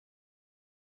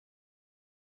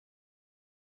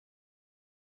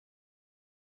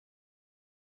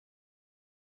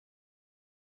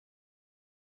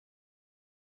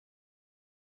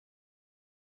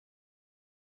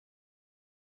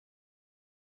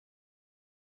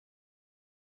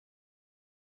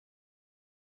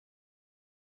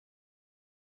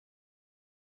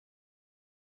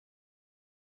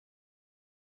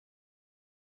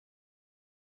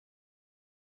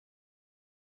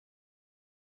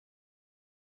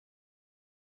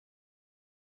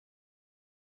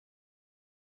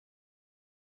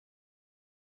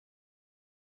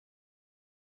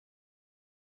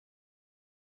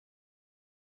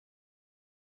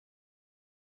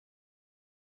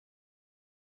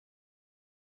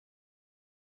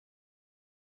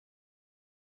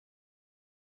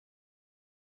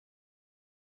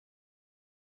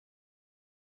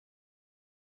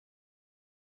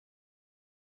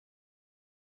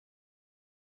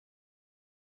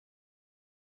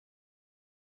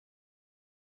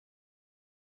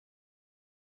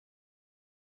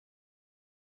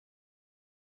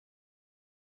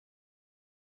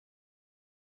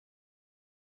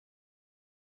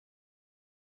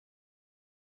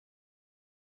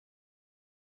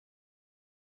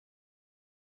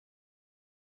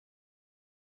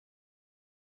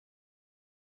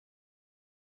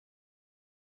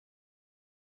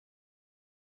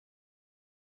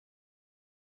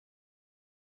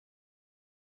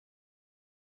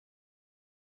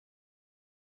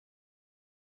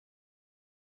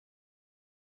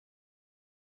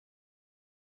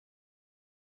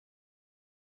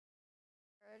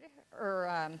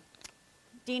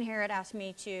Dean Harrod asked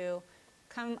me to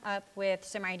come up with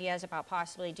some ideas about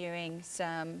possibly doing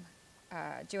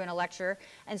doing a lecture.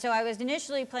 And so I was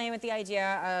initially playing with the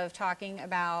idea of talking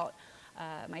about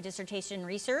my dissertation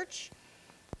research.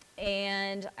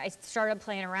 And I started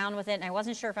playing around with it, and I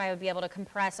wasn't sure if I would be able to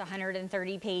compress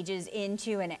 130 pages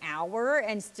into an hour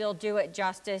and still do it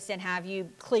justice and have you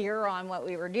clear on what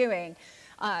we were doing.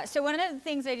 So one of the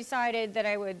things I decided that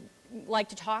I would like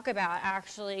to talk about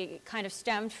actually kind of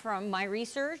stemmed from my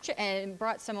research and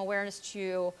brought some awareness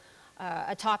to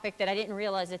a topic that I didn't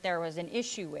realize that there was an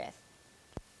issue with.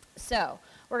 So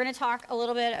we're going to talk a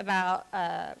little bit about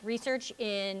research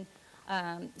in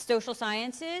social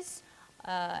sciences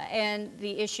and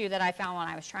the issue that I found when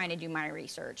I was trying to do my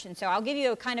research. And so I'll give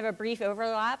you a kind of a brief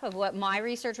overlap of what my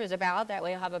research was about. That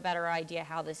way you'll have a better idea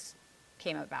how this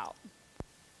came about.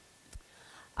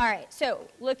 All right, so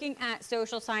looking at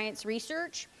social science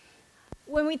research.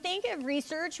 When we think of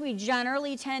research, we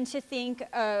generally tend to think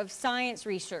of science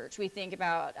research. We think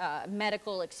about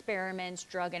medical experiments,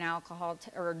 drug and alcohol,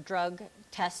 or drug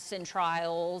tests and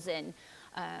trials, and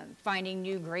finding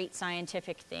new great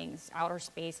scientific things, outer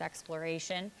space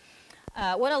exploration.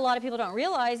 What a lot of people don't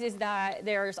realize is that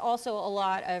there's also a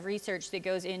lot of research that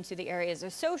goes into the areas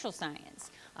of social science,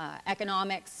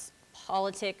 economics,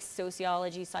 politics,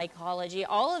 sociology, psychology.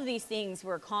 All of these things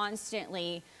we're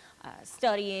constantly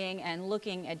studying and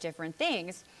looking at different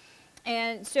things.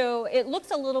 And so it looks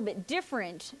a little bit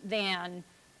different than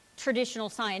traditional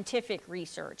scientific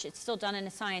research. It's still done in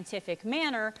a scientific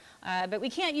manner, but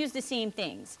we can't use the same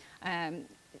things.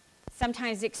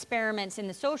 Sometimes experiments in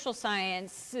the social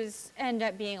sciences end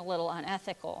up being a little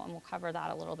unethical, and we'll cover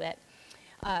that a little bit.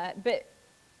 But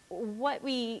what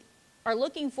we are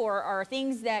looking for are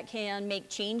things that can make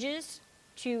changes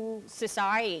to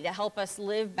society to help us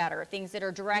live better, things that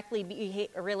are directly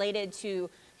related to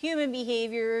human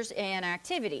behaviors and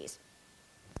activities.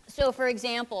 So for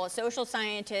example, a social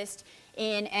scientist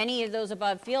in any of those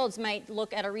above fields might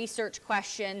look at a research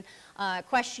question,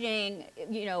 questioning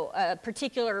a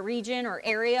particular region or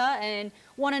area, and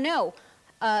want to know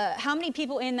how many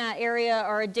people in that area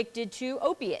are addicted to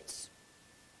opiates.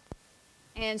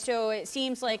 And so it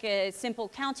seems like a simple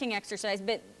counting exercise,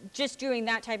 but just doing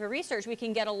that type of research, we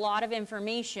can get a lot of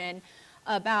information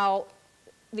about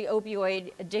the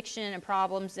opioid addiction and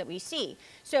problems that we see.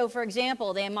 So for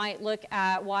example, they might look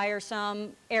at why do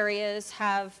some areas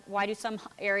have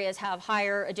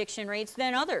higher addiction rates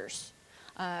than others?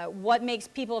 What makes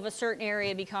people of a certain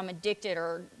area become addicted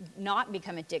or not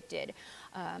become addicted?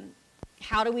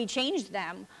 How do we change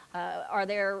them? Are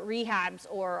there rehabs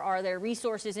or are there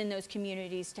resources in those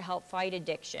communities to help fight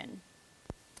addiction?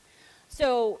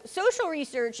 So social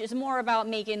research is more about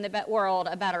making the world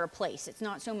a better place. It's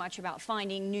not so much about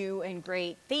finding new and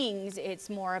great things. It's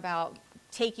more about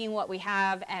taking what we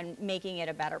have and making it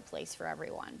a better place for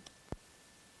everyone.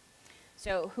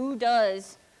 So who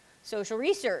does social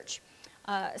research?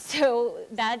 So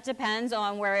that depends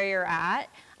on where you're at.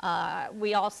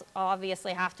 We also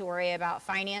obviously have to worry about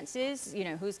finances,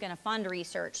 who's going to fund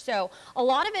research. So a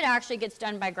lot of it actually gets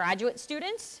done by graduate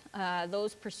students,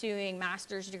 those pursuing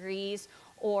master's degrees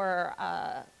or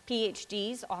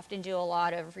PhDs often do a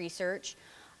lot of research.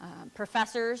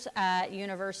 Professors at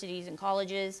universities and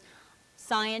colleges,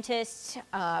 scientists,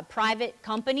 private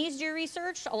companies do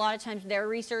research. A lot of times their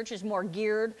research is more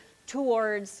geared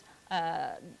towards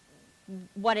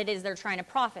what it is they're trying to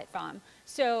profit from.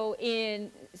 So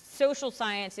in social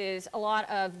sciences, a lot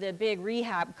of the big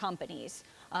rehab companies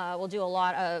will do a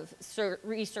lot of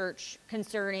research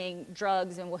concerning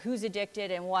drugs and who's addicted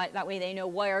and what. That way they know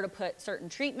where to put certain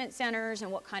treatment centers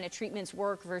and what kind of treatments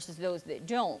work versus those that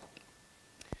don't.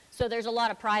 So there's a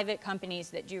lot of private companies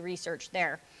that do research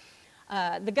there.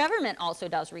 The government also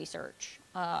does research,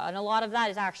 and a lot of that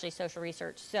is actually social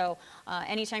research. So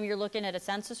anytime you're looking at a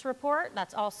census report,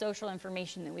 that's all social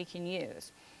information that we can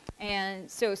use. And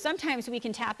so sometimes we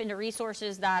can tap into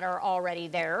resources that are already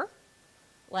there,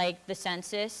 like the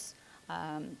census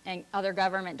and other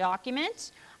government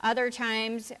documents. Other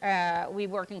times we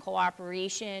work in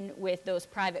cooperation with those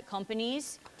private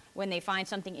companies. When they find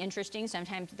something interesting,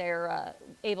 sometimes they're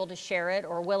able to share it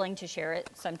or willing to share it,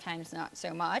 sometimes not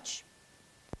so much.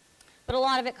 But a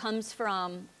lot of it comes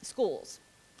from schools.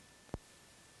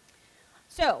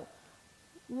 So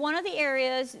one of the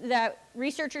areas that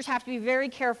researchers have to be very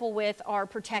careful with are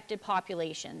protected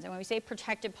populations. And when we say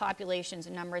protected populations,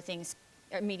 a number of things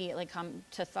immediately come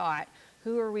to thought.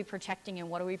 Who are we protecting and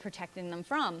what are we protecting them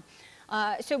from?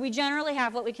 So we generally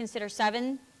have what we consider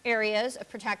 7 areas of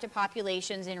protected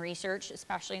populations in research,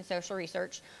 especially in social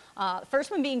research.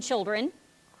 First one being children.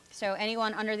 So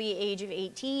anyone under the age of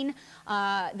 18,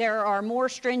 there are more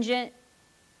stringent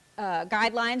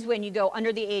guidelines when you go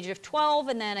under the age of 12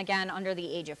 and then again under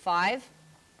the age of 5.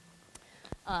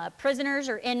 Prisoners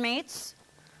or inmates,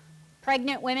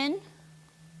 pregnant women,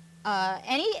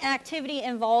 any activity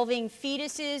involving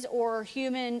fetuses or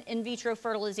human in vitro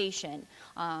fertilization.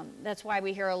 That's why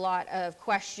we hear a lot of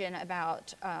question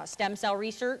about stem cell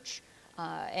research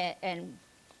and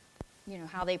you know,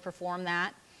 how they perform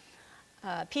that.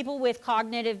 People with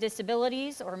cognitive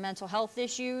disabilities or mental health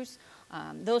issues,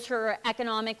 those who are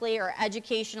economically or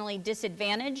educationally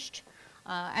disadvantaged,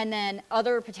 and then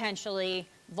other potentially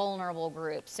vulnerable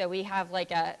groups. So we have like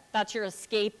that's your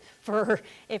escape for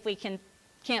if we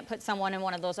can't put someone in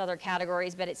one of those other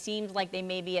categories, but it seems like they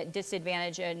may be at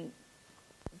disadvantage and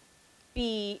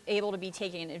be able to be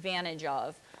taken advantage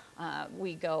of.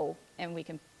 We go and we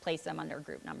can place them under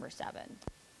group number 7.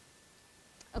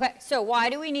 Okay, so why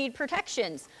do we need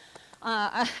protections?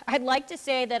 I'd like to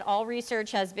say that all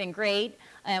research has been great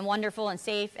and wonderful and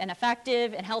safe and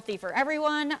effective and healthy for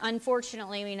everyone.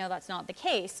 Unfortunately, we know that's not the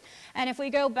case. And if we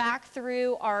go back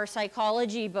through our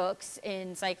psychology books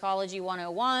in Psychology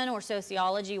 101 or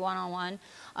Sociology 101,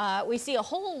 we see a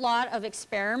whole lot of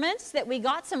experiments that we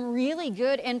got some really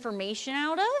good information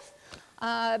out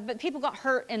of, but people got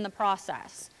hurt in the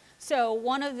process. So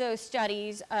one of those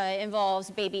studies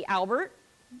involves baby Albert.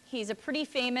 He's a pretty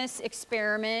famous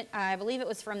experiment. I believe it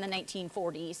was from the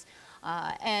 1940s.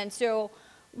 And so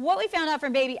what we found out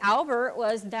from baby Albert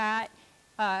was that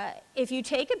if you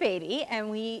take a baby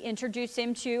and we introduce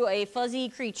him to a fuzzy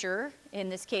creature, in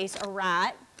this case a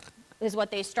rat, is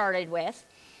what they started with,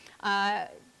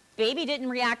 baby didn't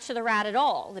react to the rat at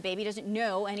all. The baby doesn't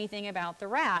know anything about the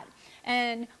rat.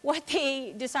 And what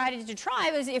they decided to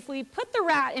try was if we put the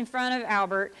rat in front of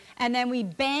Albert and then we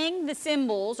bang the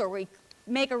cymbals or we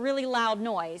make a really loud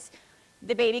noise,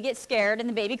 the baby gets scared and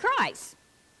the baby cries.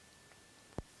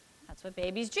 That's what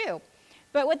babies do.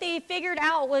 But what they figured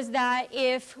out was that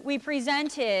if we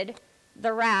presented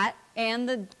the rat and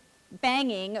the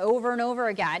banging over and over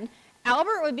again,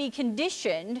 Albert would be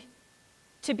conditioned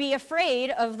to be afraid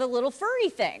of the little furry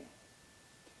thing.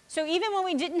 So even when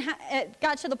we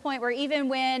got to the point where even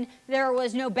when there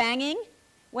was no banging,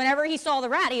 whenever he saw the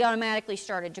rat, he automatically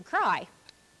started to cry.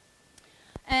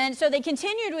 And so they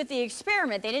continued with the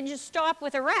experiment. They didn't just stop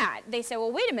with a rat. They said,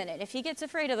 well, wait a minute, if he gets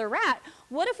afraid of the rat,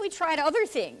 what if we tried other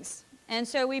things? And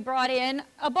so we brought in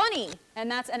a bunny, and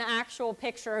that's an actual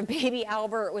picture of baby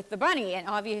Albert with the bunny, and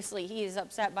obviously he is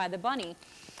upset by the bunny.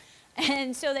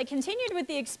 And so they continued with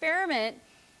the experiment,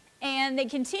 and they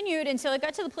continued until it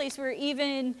got to the place where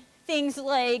even things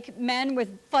like men with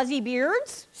fuzzy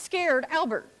beards scared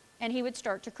Albert, and he would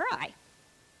start to cry.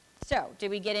 So, did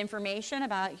we get information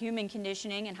about human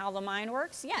conditioning and how the mind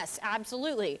works? Yes,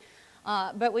 absolutely.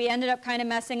 But we ended up kind of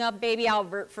messing up baby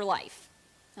Albert for life.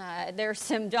 There's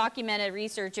some documented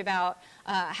research about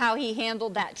how he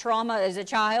handled that trauma as a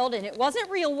child, and it wasn't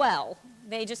real well.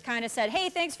 They just kind of said, hey,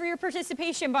 thanks for your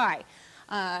participation, bye.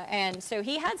 And so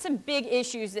he had some big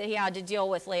issues that he had to deal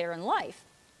with later in life.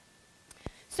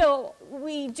 So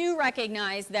we do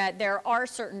recognize that there are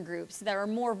certain groups that are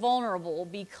more vulnerable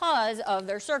because of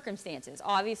their circumstances.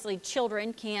 Obviously,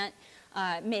 children can't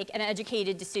make an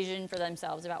educated decision for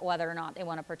themselves about whether or not they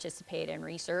want to participate in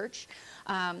research.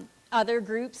 Other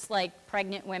groups like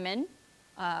pregnant women,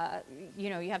 you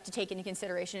know, you have to take into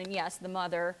consideration, and yes, the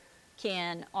mother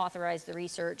can authorize the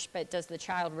research, but does the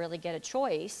child really get a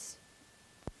choice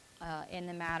in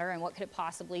the matter, and what could it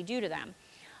possibly do to them?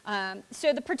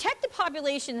 So the protected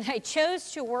population that I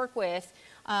chose to work with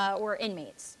were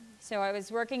inmates. So I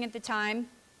was working at the time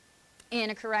in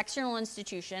a correctional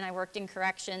institution. I worked in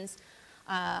corrections.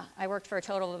 I worked for a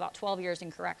total of about 12 years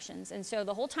in corrections. And so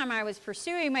the whole time I was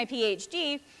pursuing my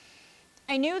PhD,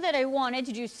 I knew that I wanted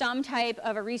to do some type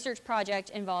of a research project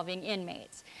involving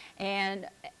inmates. And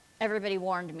everybody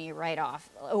warned me right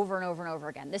off, over and over and over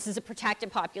again. This is a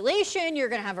protected population. You're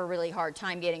going to have a really hard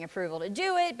time getting approval to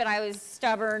do it. But I was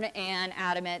stubborn and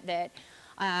adamant that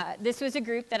this was a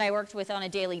group that I worked with on a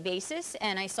daily basis,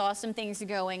 and I saw some things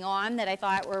going on that I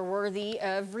thought were worthy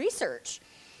of research.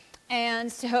 And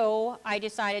so I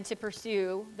decided to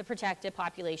pursue the protected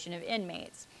population of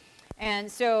inmates.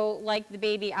 And so, like the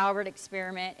baby Albert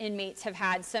experiment, inmates have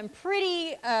had some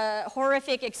pretty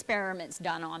horrific experiments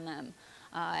done on them.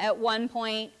 At one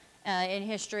point in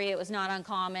history, it was not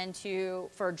uncommon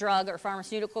for drug or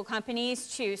pharmaceutical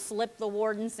companies to slip the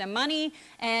warden some money,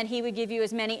 and he would give you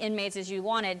as many inmates as you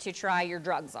wanted to try your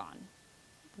drugs on.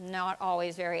 Not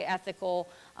always very ethical,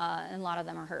 and a lot of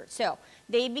them are hurt. So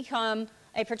they become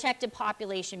a protected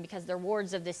population because they're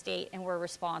wards of the state and we're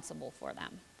responsible for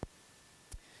them.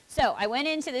 So I went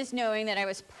into this knowing that I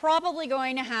was probably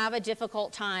going to have a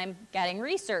difficult time getting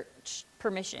research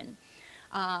permission.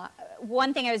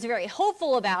 One thing I was very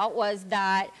hopeful about was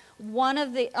that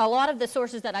a lot of the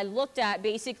sources that I looked at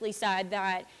basically said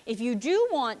that if you do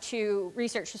want to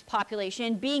research this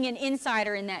population, being an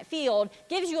insider in that field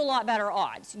gives you a lot better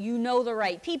odds. You know the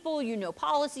right people, you know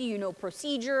policy, you know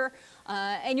procedure,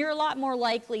 and you're a lot more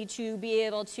likely to be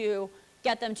able to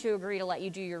get them to agree to let you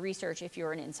do your research if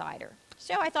you're an insider.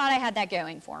 So I thought I had that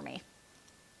going for me.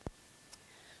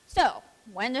 So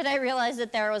when did I realize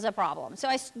that there was a problem? So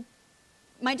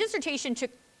my dissertation took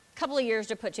a couple of years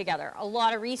to put together. A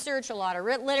lot of research, a lot of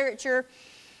literature.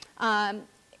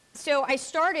 So I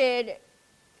started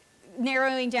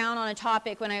narrowing down on a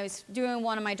topic when I was doing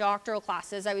one of my doctoral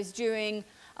classes. I was doing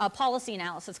a policy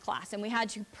analysis class, and we had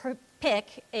to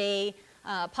pick a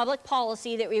public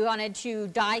policy that we wanted to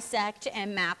dissect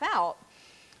and map out.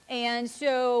 And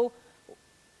so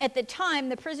at the time,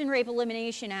 the Prison Rape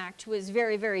Elimination Act was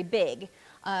very, very big.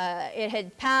 It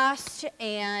had passed,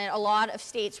 and a lot of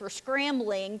states were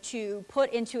scrambling to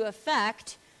put into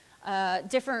effect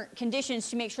different conditions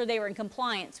to make sure they were in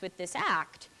compliance with this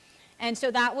act. And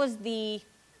so that was the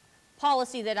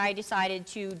policy that I decided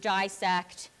to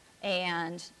dissect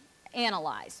and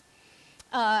analyze.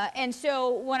 And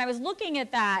so when I was looking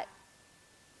at that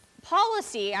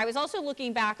policy, I was also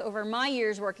looking back over my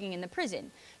years working in the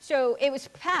prison. So it was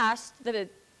passed, the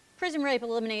Prison Rape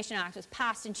Elimination Act was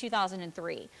passed in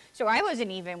 2003. So I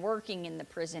wasn't even working in the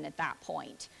prison at that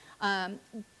point.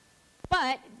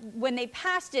 But when they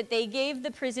passed it, they gave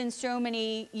the prison so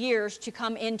many years to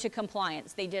come into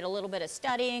compliance. They did a little bit of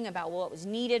studying about what was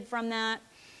needed from that.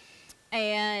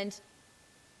 And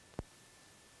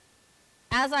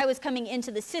as I was coming into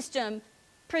the system,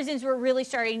 prisons were really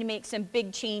starting to make some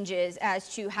big changes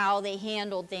as to how they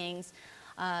handled things,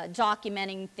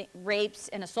 documenting rapes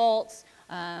and assaults,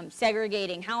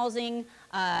 segregating housing,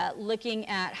 looking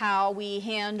at how we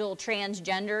handle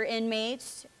transgender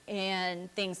inmates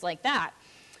and things like that.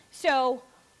 So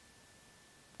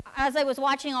as I was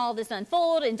watching all this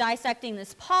unfold and dissecting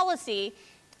this policy,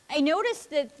 I noticed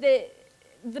that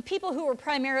the people who were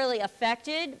primarily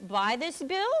affected by this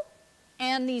bill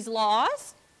and these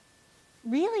laws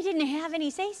really didn't have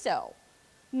any say-so.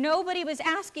 Nobody was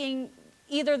asking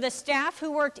either the staff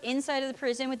who worked inside of the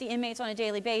prison with the inmates on a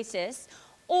daily basis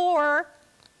or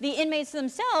the inmates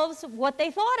themselves what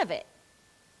they thought of it.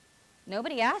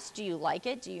 Nobody asked, do you like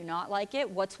it, do you not like it,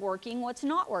 what's working, what's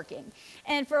not working.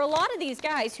 And for a lot of these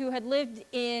guys who had lived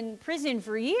in prison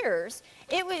for years,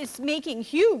 it was making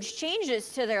huge changes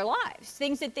to their lives.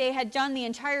 Things that they had done the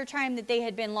entire time that they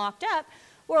had been locked up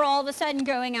were all of a sudden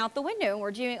going out the window, and we're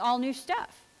doing all new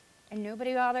stuff. And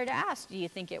nobody bothered to ask, do you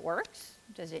think it works?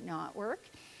 Does it not work?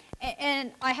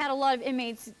 And I had a lot of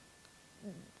inmates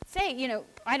say, you know,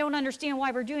 I don't understand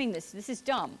why we're doing this. This is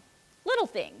dumb. Little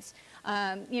things.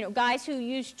 You know, guys who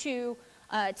used to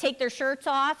take their shirts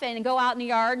off and go out in the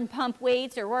yard and pump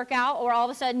weights or work out, or all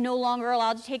of a sudden no longer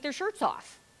allowed to take their shirts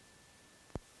off.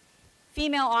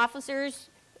 Female officers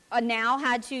now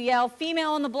had to yell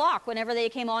female on the block whenever they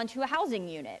came onto a housing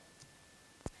unit.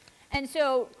 And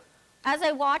so as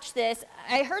I watched this,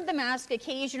 I heard them ask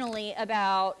occasionally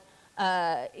about,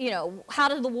 you know, how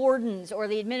do the wardens or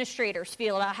the administrators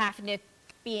feel about having to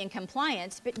be in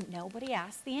compliance, but nobody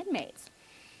asked the inmates.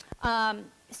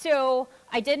 So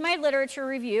I did my literature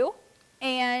review,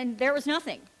 and there was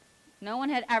nothing. No one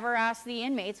had ever asked the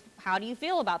inmates, how do you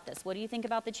feel about this? What do you think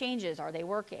about the changes? Are they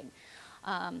working?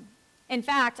 In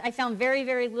fact, I found very,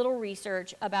 very little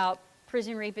research about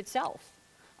prison rape itself,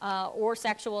 or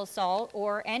sexual assault,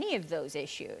 or any of those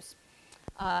issues.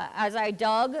 As I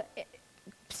dug,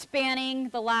 spanning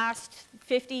the last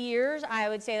 50 years, I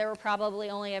would say there were probably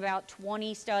only about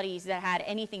 20 studies that had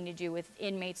anything to do with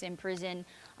inmates in prison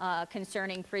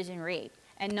concerning prison rape.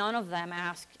 And none of them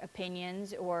asked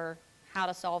opinions or how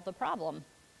to solve the problem.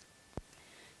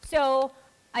 So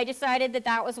I decided that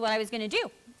that was what I was going to do.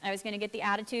 I was going to get the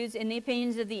attitudes and the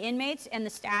opinions of the inmates and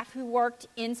the staff who worked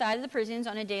inside of the prisons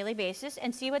on a daily basis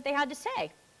and see what they had to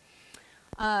say.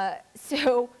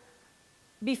 So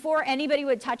before anybody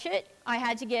would touch it, I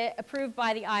had to get approved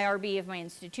by the IRB of my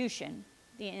institution,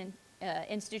 the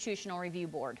Institutional Review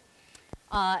Board.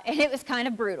 And it was kind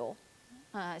of brutal.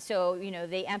 So, you know,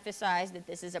 they emphasized that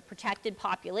this is a protected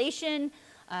population.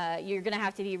 You're going to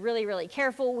have to be really, really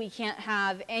careful. We can't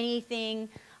have anything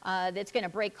that's going to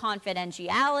break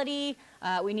confidentiality.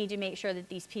 We need to make sure that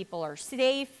these people are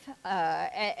safe.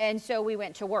 And so we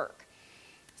went to work.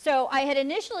 So I had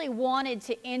initially wanted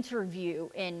to interview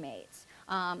inmates.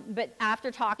 But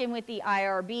after talking with the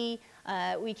IRB,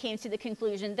 we came to the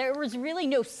conclusion there was really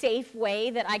no safe way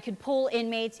that I could pull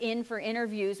inmates in for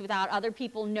interviews without other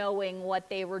people knowing what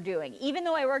they were doing. Even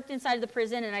though I worked inside of the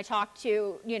prison and I talked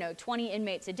to, 20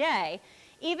 inmates a day,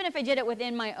 even if I did it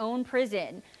within my own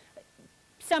prison,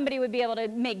 somebody would be able to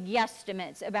make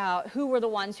guesstimates about who were the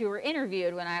ones who were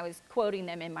interviewed when I was quoting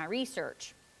them in my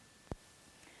research.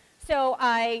 So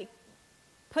I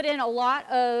put in a lot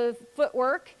of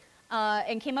footwork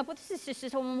and came up with a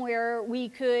system where we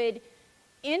could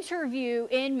interview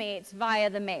inmates via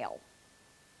the mail,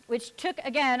 which took,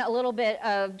 again, a little bit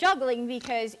of juggling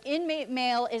because inmate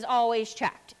mail is always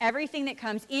checked. Everything that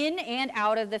comes in and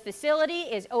out of the facility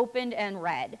is opened and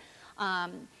read.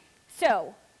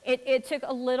 So it took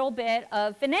a little bit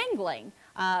of finagling,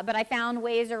 but I found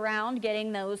ways around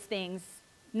getting those things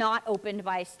not opened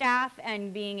by staff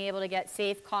and being able to get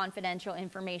safe, confidential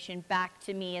information back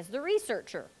to me as the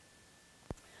researcher.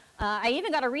 I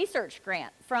even got a research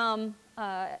grant from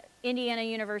Indiana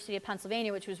University of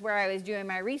Pennsylvania, which was where I was doing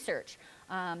my research.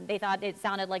 They thought it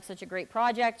sounded like such a great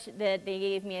project that they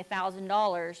gave me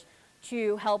 $1,000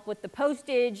 to help with the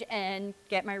postage and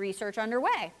get my research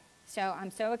underway. So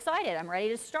I'm so excited. I'm ready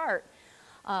to start.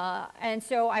 And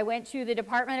so I went to the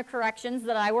Department of Corrections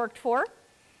that I worked for,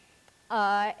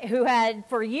 who had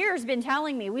for years been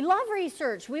telling me, we love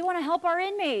research, we want to help our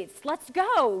inmates, let's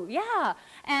go, yeah.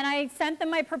 And I sent them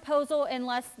my proposal, and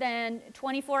less than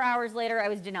 24 hours later I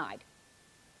was denied.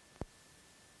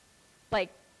 Like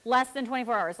less than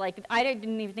 24 hours, like I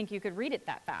didn't even think you could read it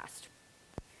that fast.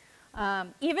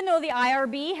 Even though the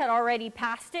IRB had already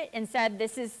passed it and said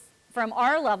this is from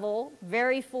our level,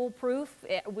 very foolproof,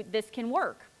 this can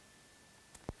work.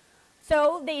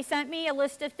 So they sent me a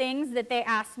list of things that they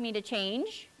asked me to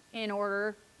change in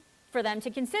order for them to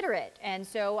consider it. And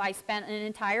so I spent an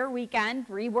entire weekend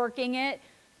reworking it,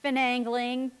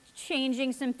 finagling,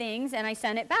 changing some things, and I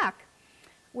sent it back.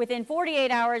 Within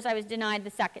 48 hours, I was denied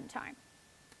the second time,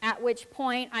 at which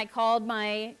point I called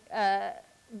the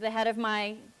head of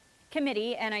my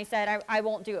committee and I said I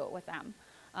won't do it with them.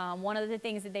 One of the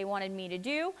things that they wanted me to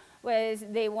do was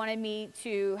they wanted me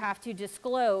to have to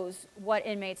disclose what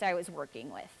inmates I was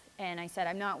working with. And I said,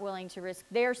 I'm not willing to risk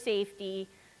their safety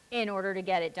in order to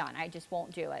get it done. I just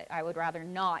won't do it. I would rather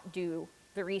not do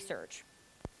the research.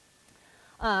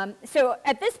 So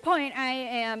at this point, I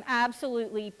am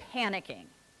absolutely panicking.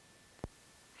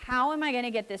 How am I going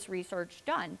to get this research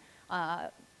done?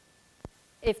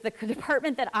 If the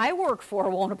department that I work for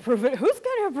won't approve it, who's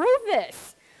going to approve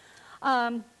this?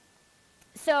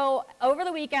 So over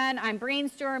the weekend, I'm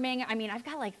brainstorming. I mean, I've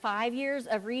got like 5 years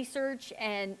of research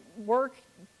and work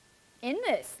in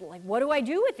this. Like, what do I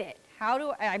do with it?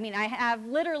 I mean, I have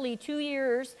literally 2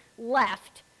 years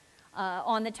left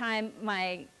on the time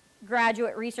my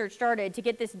graduate research started to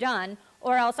get this done,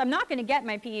 or else I'm not going to get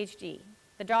my PhD.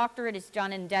 The doctorate is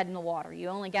done and dead in the water. You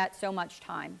only get so much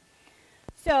time.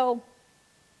 So,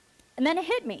 and then it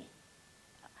hit me.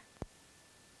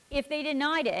 If they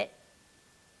denied it,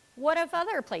 what if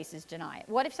other places deny it?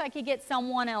 What if I could get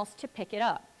someone else to pick it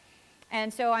up?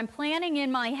 And so I'm planning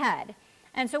in my head.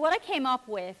 And so what I came up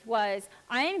with was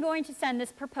I am going to send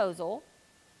this proposal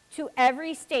to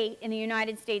every state in the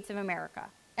United States of America.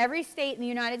 Every state in the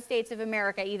United States of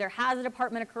America either has a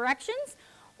Department of Corrections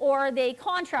or they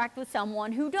contract with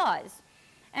someone who does.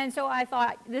 And so I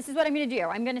thought, this is what I'm going to do.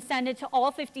 I'm going to send it to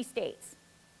all 50 states.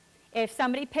 If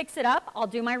somebody picks it up, I'll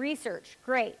do my research.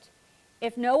 Great.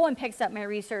 If no one picks up my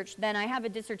research, then I have a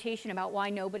dissertation about why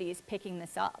nobody is picking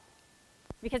this up.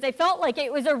 Because I felt like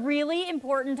it was a really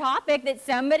important topic that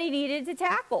somebody needed to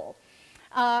tackle.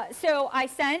 So I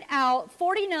sent out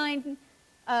 49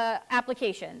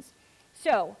 applications.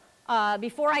 So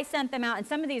before I sent them out, and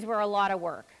some of these were a lot of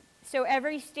work. So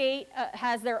every state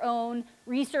has their own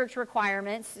research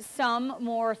requirements, some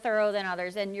more thorough than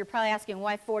others. And you're probably asking,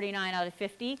 why 49 out of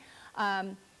 50?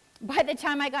 By the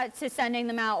time I got to sending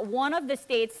them out, one of the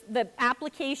states, the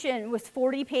application was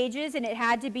 40 pages and it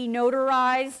had to be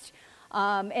notarized.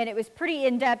 And it was pretty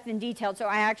in-depth and detailed, so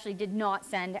I actually did not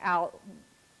send out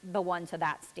the one to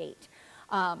that state.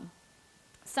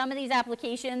 Some of these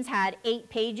applications had 8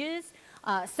 pages.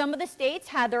 Some of the states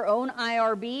had their own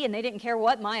IRB, and they didn't care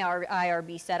what my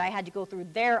IRB said. I had to go through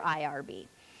their IRB.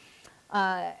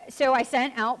 So I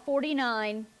sent out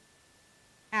 49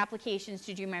 applications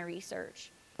to do my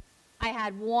research. I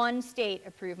had 1 state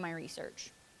approve my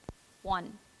research.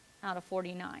 1 out of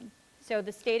 49. So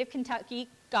the state of Kentucky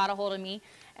got a hold of me,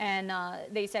 and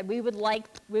they said, we would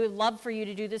love for you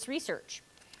to do this research.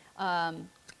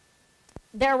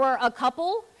 There were a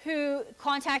couple who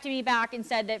contacted me back and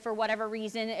said that for whatever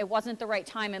reason, it wasn't the right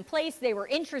time and place. They were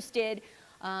interested,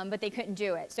 but they couldn't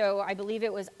do it. So I believe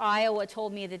it was Iowa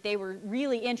told me that they were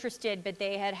really interested, but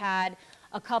they had had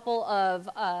a couple of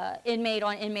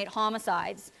inmate-on-inmate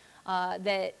homicides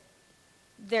that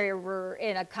they were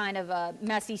in a kind of a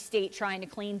messy state trying to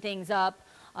clean things up,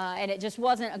 and it just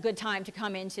wasn't a good time to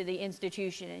come into the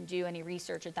institution and do any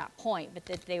research at that point, but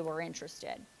that they were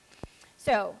interested.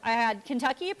 So I had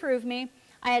Kentucky approve me.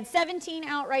 I had 17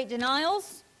 outright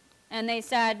denials, and they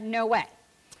said, no way.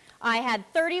 I had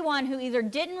 31 who either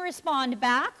didn't respond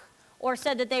back or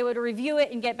said that they would review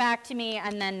it and get back to me,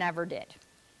 and then never did.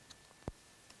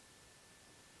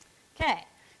 Okay,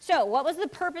 so what was the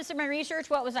purpose of my research?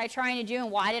 What was I trying to do,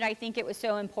 and why did I think it was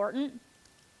so important?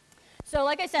 So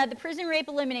like I said, the Prison Rape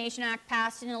Elimination Act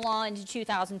passed into law in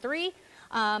 2003.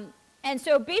 And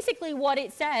so basically what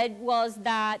it said was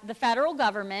that the federal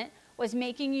government was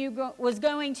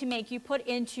going to make you put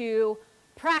into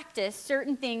practice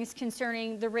certain things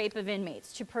concerning the rape of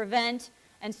inmates to prevent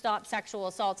and stop sexual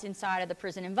assaults inside of the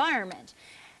prison environment.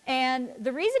 And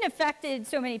the reason it affected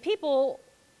so many people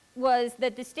was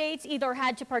that the states either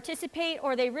had to participate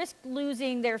or they risked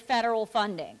losing their federal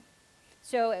funding.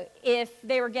 So if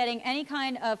they were getting any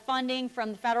kind of funding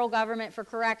from the federal government for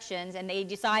corrections and they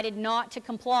decided not to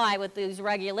comply with those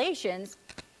regulations,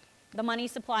 the money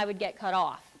supply would get cut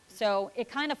off. So it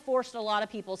kind of forced a lot of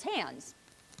people's hands.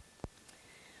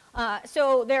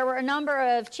 So there were a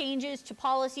number of changes to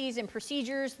policies and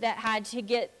procedures that had to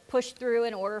get pushed through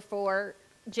in order for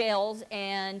jails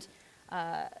and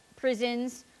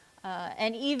prisons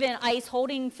and even ICE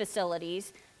holding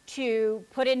facilities to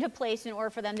put into place in order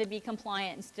for them to be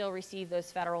compliant and still receive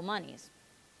those federal monies.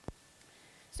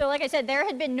 So like I said, there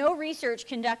had been no research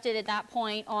conducted at that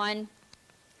point on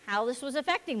how this was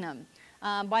affecting them.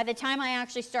 By the time I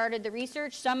actually started the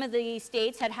research, some of the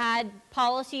states had had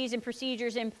policies and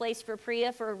procedures in place for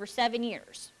PREA for over 7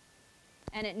 years.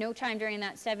 And at no time during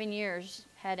that 7 years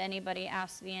had anybody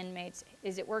asked the inmates,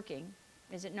 is it working?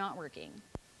 Is it not working?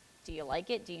 Do you like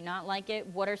it? Do you not like it?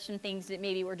 What are some things that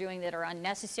maybe we're doing that are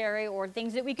unnecessary or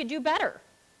things that we could do better?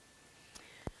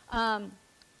 And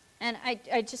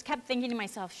I just kept thinking to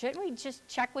myself, shouldn't we just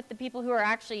check with the people who are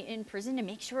actually in prison to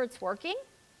make sure it's working?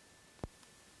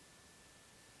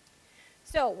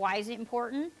 So why is it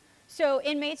important? So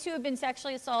inmates who have been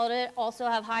sexually assaulted also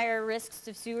have higher risks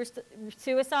of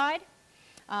suicide.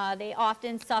 They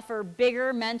often suffer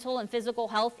bigger mental and physical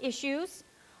health issues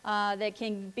that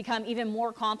can become even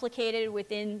more complicated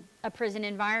within a prison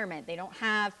environment. They don't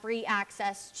have free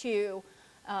access to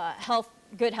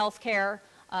good health care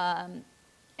and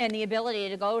the ability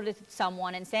to go to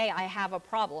someone and say, I have a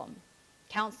problem.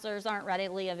 Counselors aren't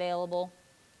readily available.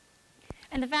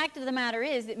 And the fact of the matter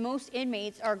is that most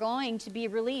inmates are going to be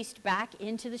released back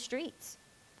into the streets.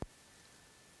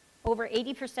 Over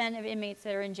 80% of inmates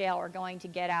that are in jail are going to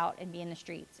get out and be in the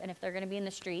streets. And if they're going to be in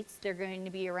the streets, they're going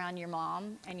to be around your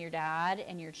mom and your dad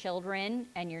and your children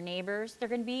and your neighbors. They're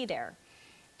going to be there.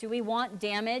 Do we want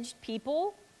damaged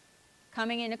people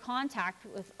coming into contact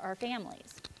with our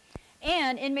families?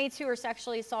 And inmates who are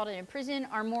sexually assaulted in prison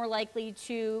are more likely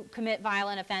to commit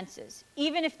violent offenses,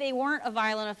 even if they weren't a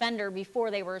violent offender before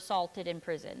they were assaulted in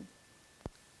prison.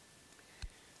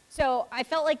 So I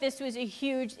felt like this was a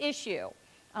huge issue.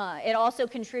 It also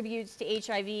contributes to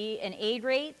HIV and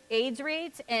AIDS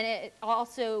rates, and it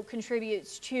also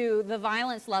contributes to the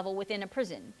violence level within a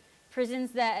prison.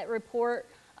 Prisons that report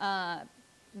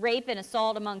rape and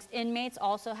assault amongst inmates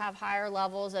also have higher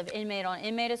levels of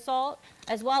inmate-on-inmate assault,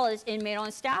 as well as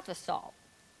inmate-on-staff assault.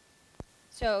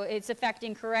 So it's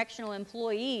affecting correctional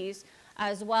employees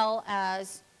as well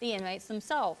as the inmates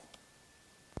themselves.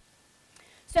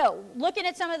 So looking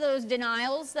at some of those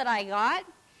denials that I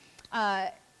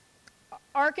got,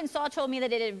 Arkansas told me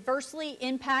that it adversely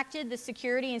impacted the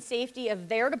security and safety of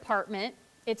their department,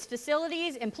 its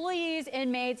facilities, employees,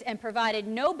 inmates, and provided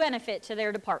no benefit to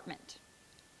their department.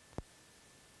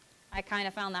 I kind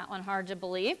of found that one hard to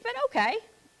believe, but okay,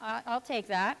 I'll take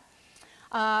that.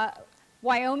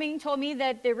 Wyoming told me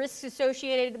that the risks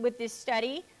associated with this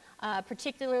study,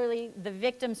 particularly the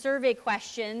victim survey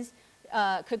questions,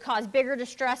 could cause bigger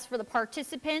distress for the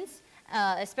participants,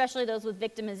 especially those with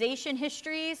victimization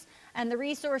histories, and the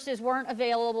resources weren't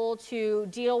available to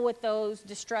deal with those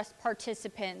distressed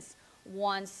participants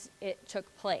once it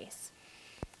took place.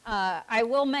 I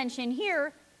will mention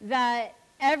here that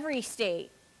every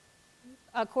state,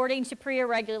 according to PREA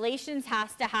regulations,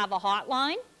 has to have a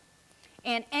hotline,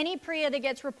 and any PREA that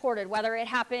gets reported, whether it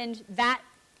happened that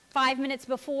 5 minutes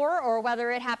before or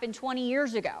whether it happened 20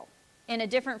 years ago in a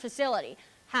different facility,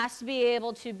 has to be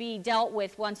able to be dealt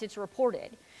with once it's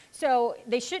reported. So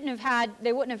they wouldn't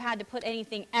have had to put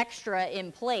anything extra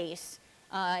in place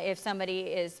if somebody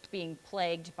is being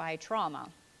plagued by trauma.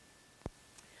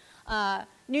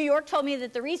 New York told me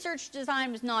that the research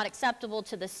design was not acceptable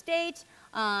to the state.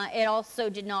 It also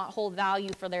did not hold value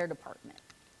for their department.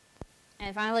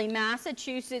 And finally,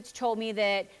 Massachusetts told me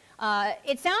that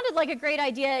it sounded like a great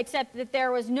idea, except that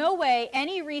there was no way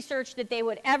any research that they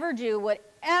would ever do would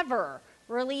ever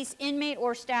release inmate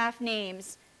or staff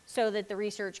names so that the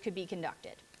research could be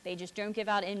conducted. They just don't give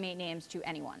out inmate names to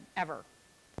anyone, ever.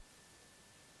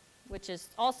 Which is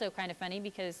also kind of funny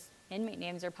because inmate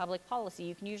names are public policy.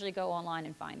 You can usually go online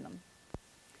and find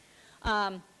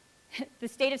them. The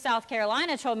state of South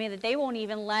Carolina told me that they won't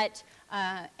even let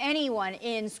anyone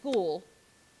in school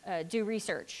do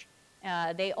research.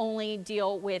 They only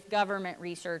deal with government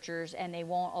researchers, and they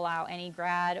won't allow any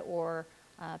grad or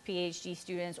PhD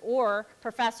students or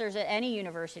professors at any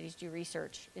universities do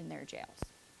research in their jails.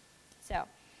 So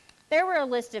there were a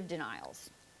list of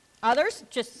denials. Others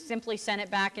just simply sent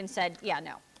it back and said, yeah,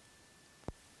 no.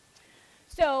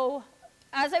 So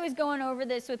as I was going over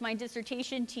this with my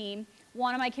dissertation team,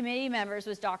 one of my committee members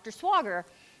was Dr. Swager.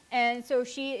 And so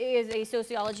she is a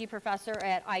sociology professor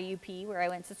at IUP, where I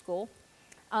went to school.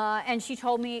 And she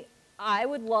told me, I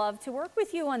would love to work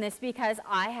with you on this because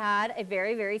I had a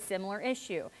very, very similar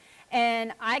issue.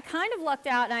 And I kind of lucked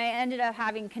out, and I ended up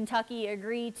having Kentucky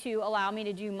agree to allow me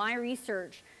to do my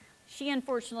research. She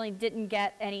unfortunately didn't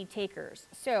get any takers.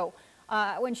 So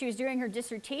when she was doing her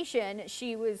dissertation,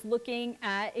 she was looking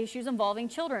at issues involving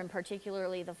children,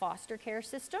 particularly the foster care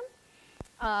system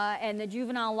and the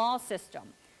juvenile law system.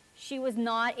 She was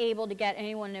not able to get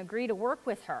anyone to agree to work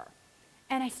with her.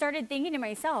 And I started thinking to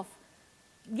myself,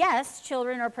 yes,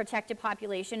 children are a protected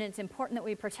population, and it's important that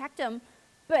we protect them,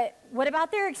 but what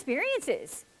about their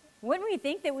experiences? Wouldn't we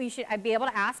think that we should be able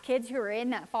to ask kids who are in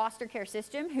that foster care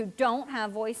system who don't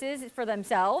have voices for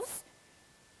themselves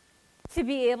to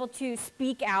be able to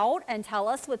speak out and tell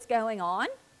us what's going on?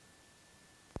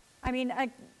 I mean,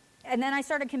 and then I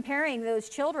started comparing those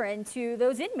children to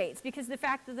those inmates, because the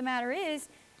fact of the matter is,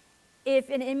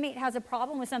 if an inmate has a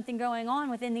problem with something going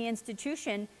on within the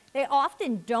institution, they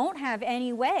often don't have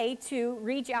any way to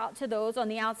reach out to those on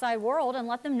the outside world and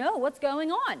let them know what's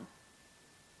going on.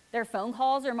 Their phone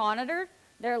calls are monitored,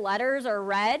 their letters are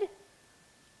read,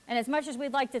 and as much as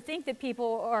we'd like to think that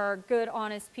people are good,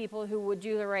 honest people who would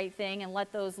do the right thing and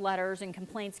let those letters and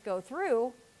complaints go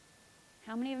through,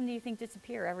 how many of them do you think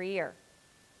disappear every year?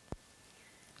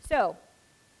 So,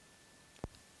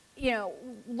 you know,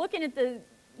 looking at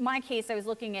my case, I was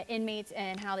looking at inmates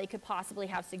and how they could possibly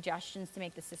have suggestions to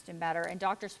make the system better. And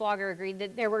Dr. Swager agreed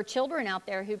that there were children out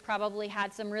there who probably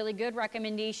had some really good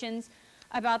recommendations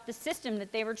about the system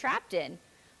that they were trapped in,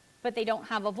 but they don't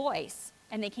have a voice,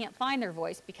 and they can't find their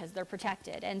voice because they're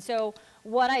protected. And so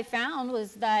what I found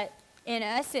was that, in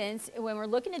essence, when we're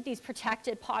looking at these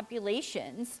protected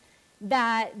populations,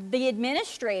 that the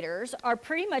administrators are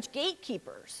pretty much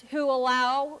gatekeepers who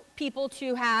allow people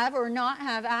to have or not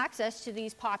have access to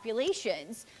these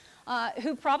populations,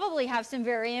 who probably have some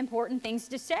very important things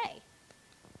to say.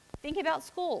 Think about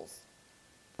schools.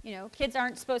 You know, kids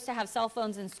aren't supposed to have cell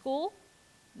phones in school.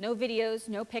 No videos,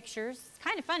 no pictures. It's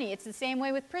kind of funny. It's the same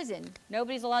way with prison.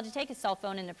 Nobody's allowed to take a cell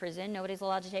phone into prison. Nobody's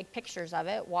allowed to take pictures of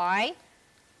it. Why?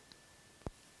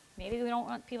 Maybe we don't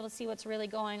want people to see what's really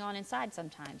going on inside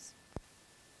sometimes.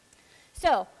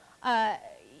 So,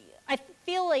 I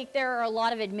feel like there are a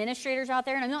lot of administrators out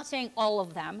there, and I'm not saying all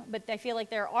of them, but I feel like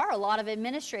there are a lot of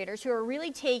administrators who are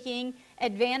really taking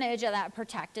advantage of that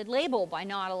protected label by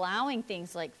not allowing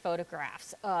things like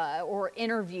photographs or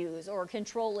interviews or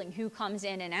controlling who comes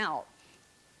in and out.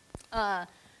 I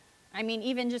mean,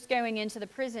 even just going into the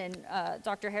prison,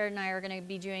 Dr. Harrod and I are going to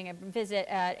be doing a visit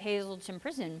at Hazleton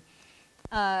Prison.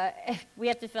 We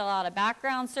have to fill out a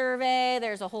background survey.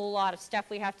 There's a whole lot of stuff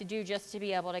we have to do just to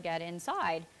be able to get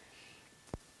inside.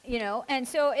 You know, and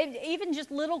so even just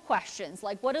little questions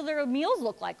like, what do their meals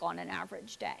look like on an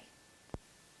average day?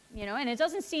 You know, and it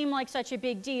doesn't seem like such a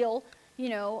big deal. You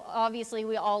know, obviously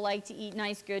we all like to eat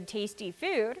nice, good, tasty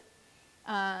food.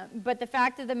 But the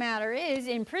fact of the matter is,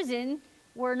 in prison,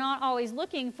 we're not always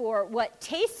looking for what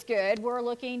tastes good. We're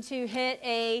looking to hit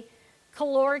a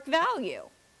caloric value.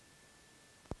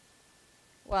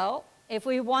 Well, if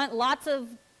we want lots of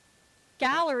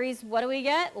calories, what do we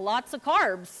get? Lots of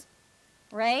carbs,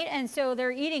 right? And so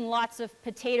they're eating lots of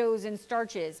potatoes and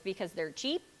starches because they're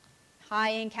cheap, high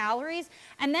in calories,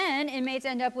 and then inmates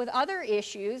end up with other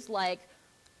issues like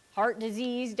heart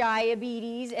disease,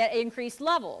 diabetes at increased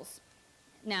levels.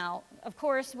 Now, of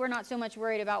course, we're not so much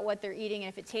worried about what they're eating and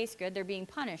if it tastes good, they're being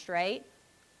punished, right?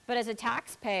 But as a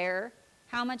taxpayer,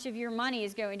 how much of your money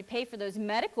is going to pay for those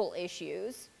medical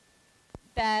issues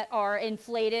that are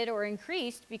inflated or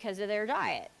increased because of their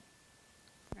diet,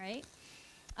 right?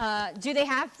 Do they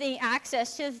have the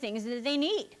access to the things that they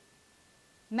need?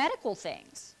 Medical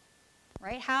things,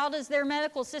 right? How does their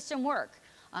medical system work?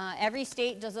 Every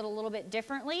state does it a little bit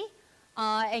differently,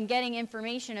 and getting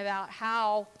information about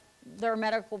how their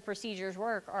medical procedures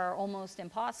work are almost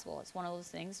impossible. It's one of those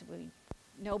things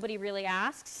nobody really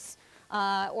asks,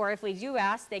 or if we do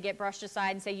ask, they get brushed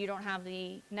aside and say you don't have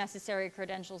the necessary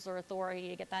credentials or authority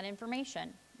to get that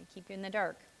information. They keep you in the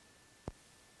dark.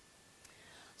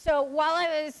 So while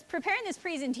I was preparing this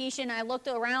presentation, I looked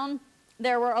around.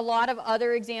 There were a lot of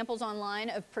other examples online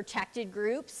of protected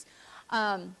groups.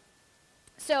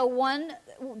 So one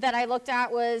that I looked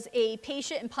at was a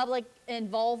patient and public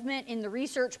involvement in the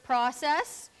research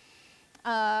process.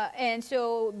 And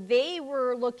so they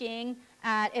were looking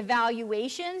at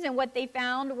evaluations, and what they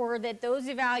found were that those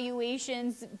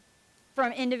evaluations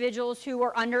from individuals who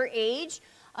were underage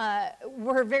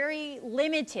were very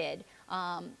limited.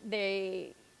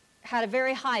 They had a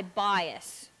very high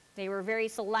bias. They were very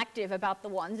selective about the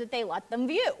ones that they let them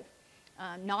view.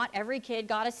 Not every kid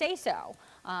got a say-so.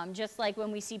 Just like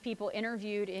when we see people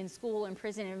interviewed in school and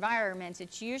prison environments,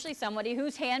 it's usually somebody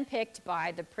who's handpicked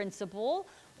by the principal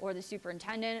or the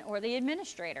superintendent or the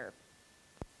administrator.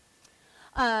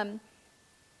 The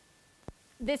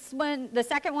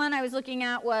second one I was looking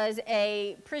at was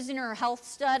a prisoner health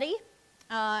study,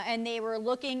 and they were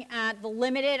looking at the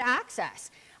limited access.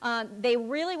 They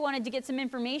really wanted to get some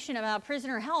information about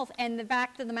prisoner health, and the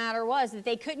fact of the matter was that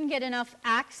they couldn't get enough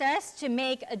access to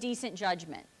make a decent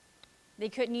judgment. They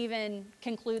couldn't even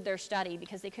conclude their study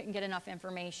because they couldn't get enough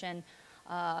information.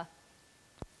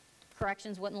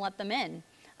 Corrections wouldn't let them in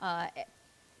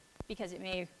because it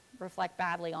may reflect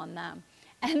badly on them.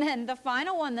 And then the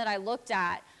final one that I looked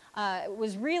at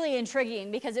was really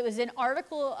intriguing because it was an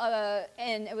article,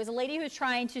 and it was a lady who was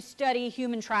trying to study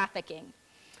human trafficking.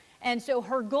 And so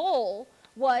her goal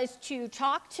was to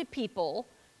talk to people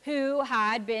who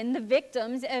had been the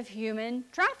victims of human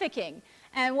trafficking.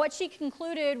 And what she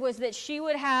concluded was that she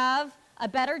would have a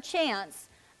better chance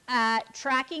at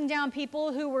tracking down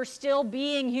people who were still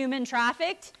being human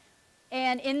trafficked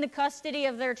and in the custody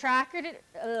of their traffickers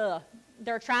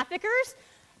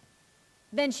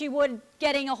than she would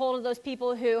getting a hold of those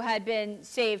people who had been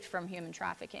saved from human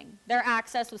trafficking. Their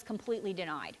access was completely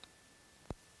denied.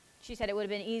 She said it would have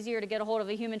been easier to get a hold of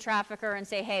a human trafficker and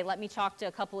say, hey, let me talk to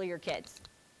a couple of your kids.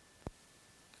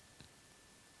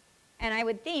 And I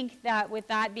would think that with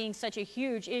that being such a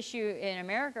huge issue in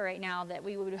America right now, that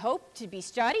we would hope to be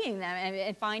studying them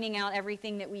and finding out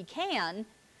everything that we can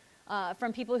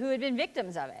from people who had been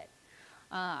victims of it.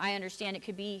 I understand it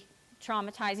could be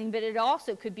traumatizing, but it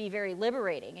also could be very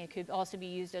liberating. It could also be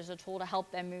used as a tool to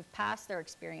help them move past their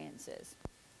experiences.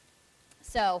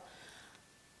 So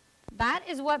that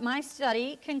is what my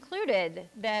study concluded,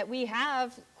 that we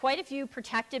have quite a few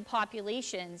protected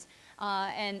populations,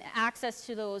 and access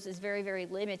to those is very, very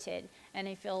limited. And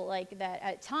I feel like that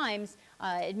at times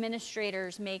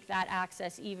administrators make that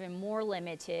access even more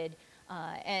limited,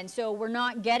 and so we're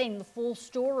not getting the full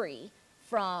story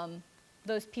from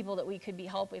those people that we could be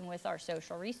helping with our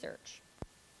social research.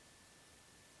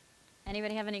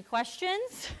 Anybody have any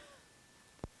questions?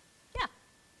 Yeah.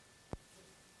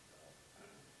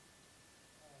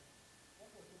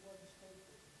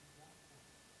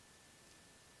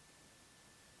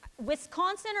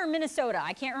 Wisconsin or Minnesota?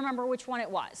 I can't remember which one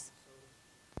it was.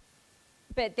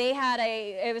 But they had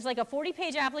it was like a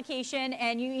 40-page application,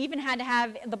 and you even had to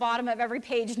have the bottom of every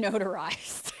page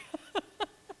notarized.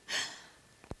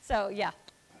 So, yeah.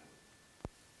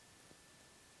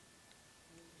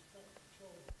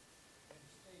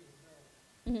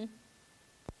 Mm-hmm.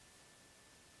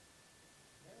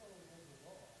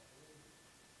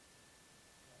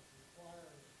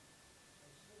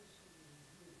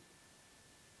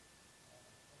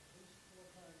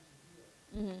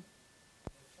 Mm-hmm.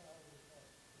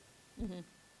 Mm-hmm.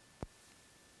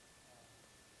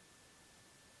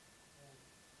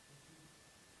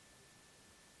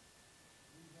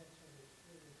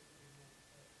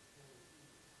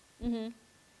 Mm-hmm.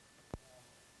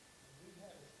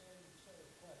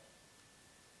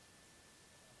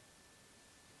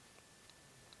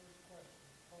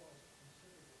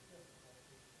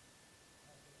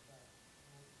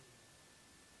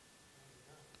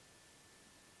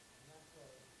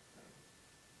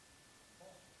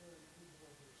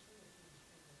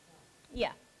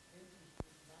 Yeah.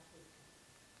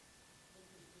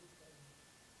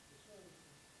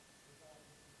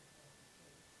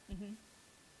 Mm-hmm.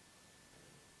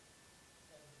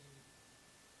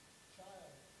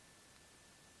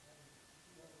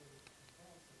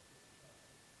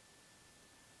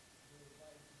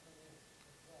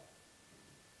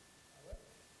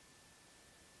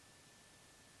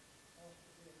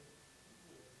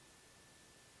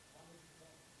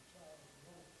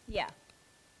 Yeah.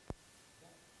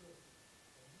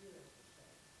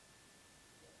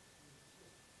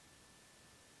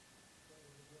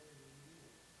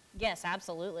 Yes,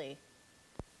 absolutely.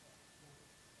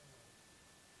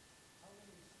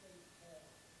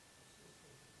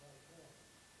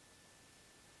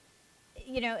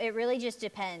 You know, it really just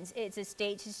depends. It's a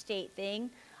state-to-state thing.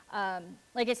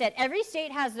 Like I said, every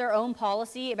state has their own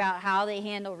policy about how they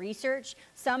handle research.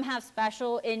 Some have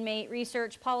special inmate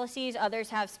research policies, others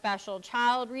have special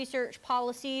child research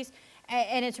policies,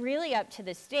 and it's really up to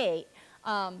the state.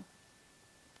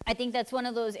 I think that's one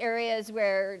of those areas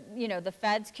where, you know, the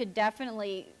feds could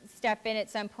definitely step in at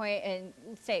some point and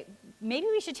say, maybe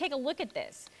we should take a look at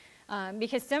this.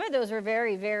 Because some of those are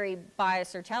very, very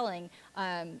biased or telling.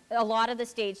 A lot of the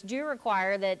states do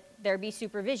require that there be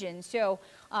supervision. So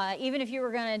even if you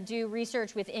were going to do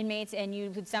research with inmates and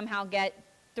you could somehow get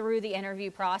through the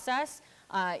interview process,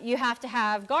 you have to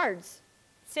have guards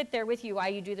sit there with you while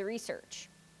you do the research.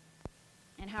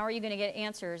 And how are you going to get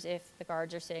answers if the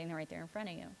guards are sitting right there in front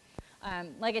of you?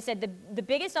 Like I said, the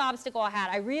biggest obstacle I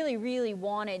had, I really, really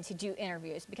wanted to do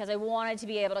interviews because I wanted to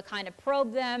be able to kind of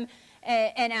probe them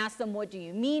and ask them, what do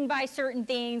you mean by certain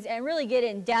things, and really get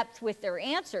in depth with their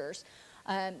answers.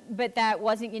 But that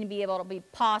wasn't going to be able to be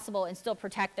possible and still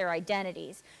protect their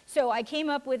identities. So I came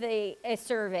up with a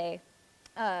survey.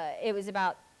 It was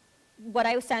about what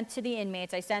I sent to the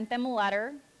inmates. I sent them a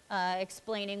letter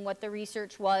explaining what the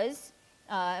research was,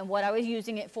 and what I was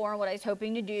using it for and what I was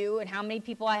hoping to do and how many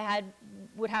people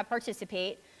would have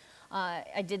participate.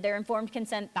 I did their informed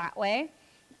consent that way.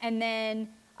 And then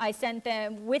I sent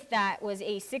them, with that was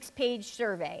a 6-page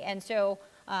survey. And so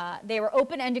they were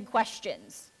open-ended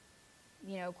questions.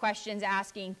 You know, questions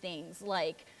asking things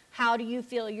like, how do you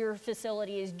feel your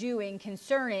facility is doing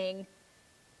concerning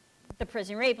the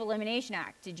Prison Rape Elimination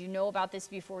Act? Did you know about this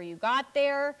before you got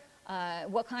there?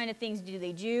 What kind of things do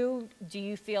they do? Do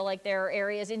you feel like there are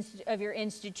areas of your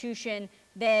institution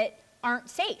that aren't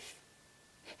safe?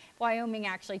 Wyoming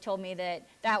actually told me that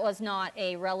that was not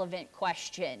a relevant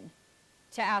question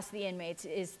to ask the inmates.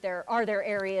 Are there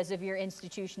areas of your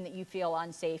institution that you feel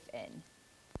unsafe in?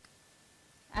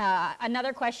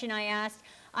 Another question I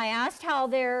asked how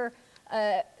their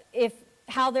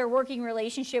working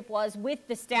relationship was with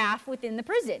the staff within the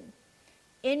prison.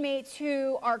 Inmates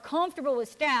who are comfortable with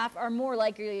staff are more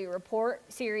likely to report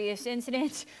serious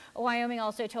incidents. Wyoming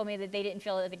also told me that they didn't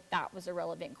feel that that was a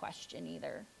relevant question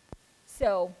either.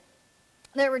 So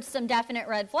there were some definite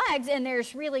red flags, and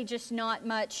there's really just not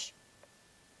much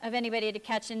of anybody to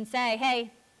catch and say, hey,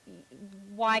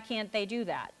 why can't they do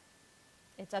that?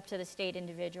 It's up to the state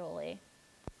individually.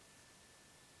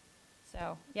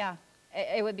 So yeah.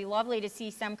 It would be lovely to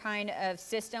see some kind of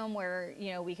system where,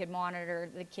 you know, we could monitor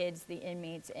the kids, the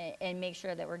inmates, and make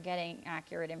sure that we're getting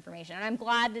accurate information. And I'm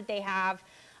glad that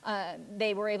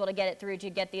they were able to get it through to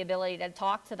get the ability to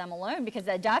talk to them alone, because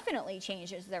that definitely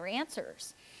changes their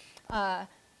answers. And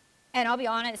I'll be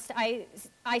honest, I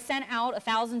sent out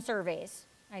 1,000 surveys.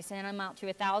 I sent them out to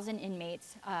 1,000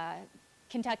 inmates.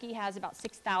 Kentucky has about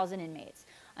 6,000 inmates.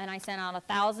 And I sent out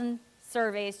 1,000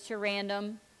 surveys to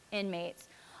random inmates.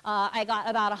 I got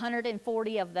about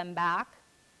 140 of them back,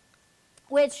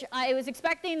 which I was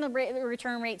expecting the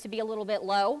return rate to be a little bit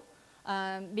low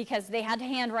because they had to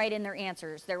handwrite in their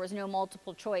answers. There was no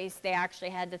multiple choice. They actually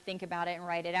had to think about it and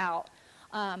write it out.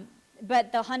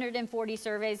 But the 140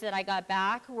 surveys that I got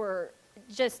back were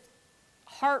just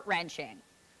heart-wrenching,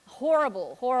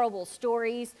 horrible, horrible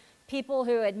stories, people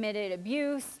who admitted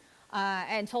abuse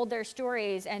and told their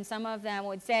stories, and some of them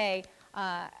would say,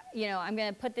 you know, I'm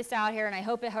going to put this out here and I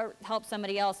hope it helps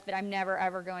somebody else, but I'm never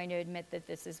ever going to admit that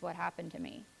this is what happened to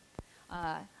me.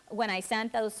 When I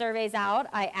sent those surveys out,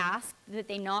 I asked that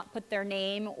they not put their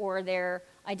name or their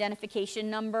identification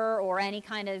number or any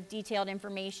kind of detailed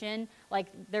information, like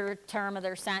their term of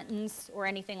their sentence or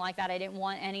anything like that. I didn't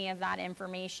want any of that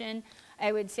information.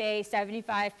 I would say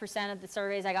 75% of the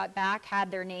surveys I got back had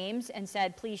their names and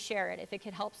said, please share it. If it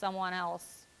could help someone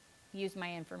else, use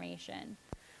my information.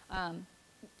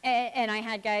 And I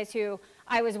had guys who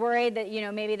I was worried that, you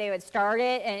know, maybe they would start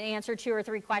it and answer 2 or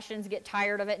 3 questions, get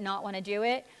tired of it, not want to do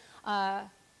it.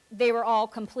 They were all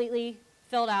completely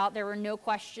filled out. There were no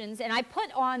questions. And I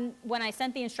put on, when I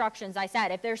sent the instructions, I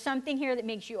said, if there's something here that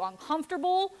makes you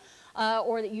uncomfortable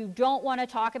or that you don't want to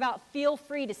talk about, feel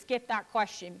free to skip that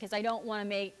question, because I don't want to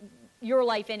make your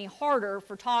life any harder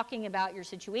for talking about your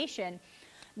situation.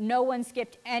 No one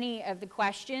skipped any of the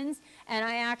questions, and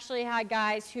I actually had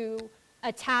guys who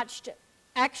attached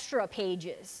extra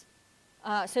pages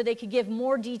so they could give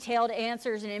more detailed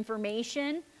answers and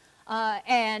information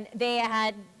And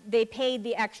they paid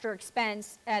the extra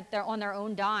expense on their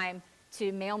own dime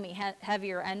to mail me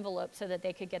heavier envelopes so that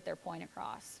they could get their point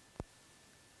across.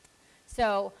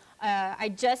 So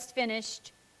I just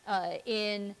finished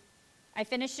I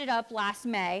finished it up last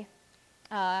May.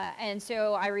 And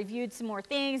so I reviewed some more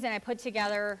things, and I put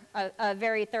together a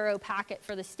very thorough packet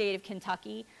for the state of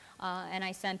Kentucky, and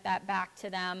I sent that back to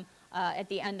them at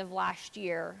the end of last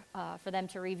year for them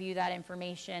to review that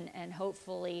information, and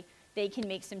hopefully they can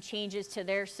make some changes to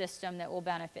their system that will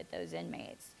benefit those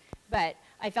inmates. But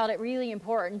I felt it really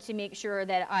important to make sure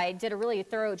that I did a really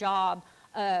thorough job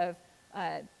of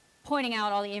pointing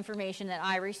out all the information that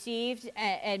I received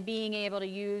and being able to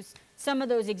use some of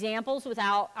those examples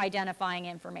without identifying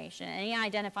information. Any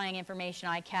identifying information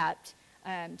I kept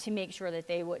to make sure that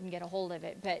they wouldn't get a hold of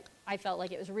it. But I felt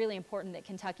like it was really important that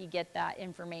Kentucky get that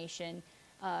information.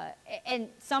 And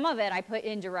some of it I put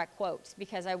in direct quotes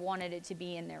because I wanted it to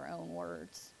be in their own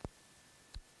words.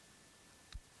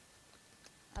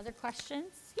 Other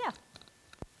questions? Yeah.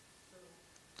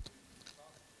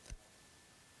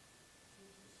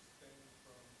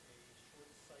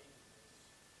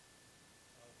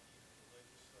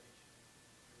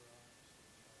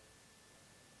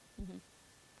 Mm-hmm.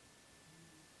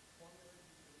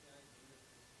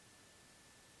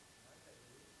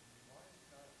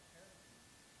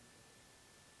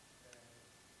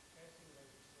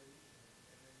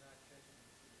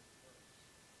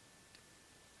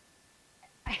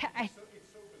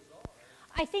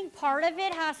 I think part of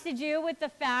it has to do with the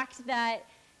fact that,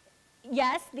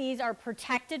 yes, these are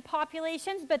protected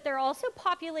populations, but they're also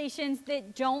populations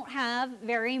that don't have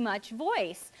very much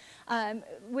voice.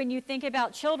 When you think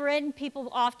about children, people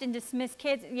often dismiss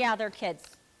kids. Yeah, they're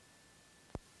kids.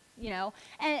 You know,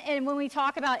 and when we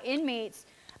talk about inmates,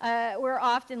 we're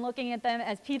often looking at them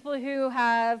as people who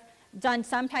have done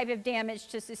some type of damage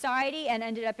to society and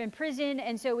ended up in prison,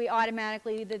 and so we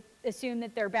automatically assume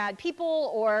that they're bad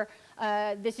people, or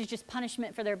this is just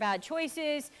punishment for their bad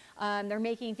choices. They're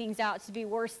making things out to be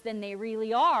worse than they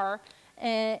really are,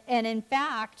 and in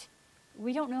fact,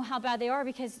 we don't know how bad they are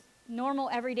because normal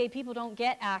everyday people don't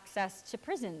get access to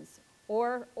prisons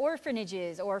or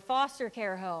orphanages or foster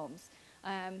care homes.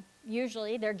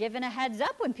 Usually they're given a heads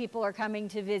up when people are coming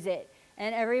to visit,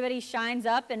 and everybody shines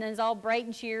up and is all bright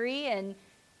and cheery, and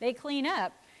they clean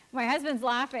up. My husband's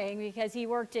laughing because he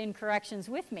worked in corrections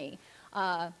with me.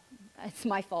 It's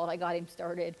my fault I got him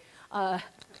started.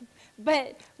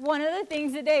 But one of the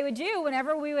things that they would do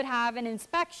whenever we would have an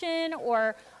inspection,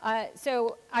 or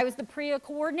so I was the PREA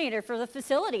coordinator for the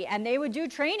facility, and they would do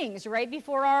trainings right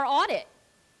before our audit.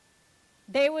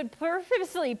 They would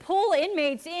purposely pull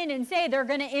inmates in and say they're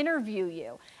going to interview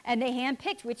you. And they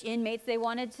handpicked which inmates they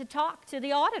wanted to talk to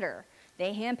the auditor.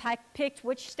 They handpicked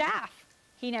which staff.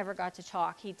 He never got to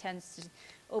talk. He tends to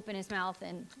open his mouth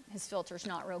and his filter's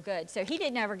not real good. So he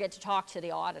didn't ever get to talk to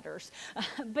the auditors.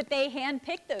 But they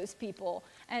handpicked those people.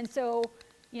 And so,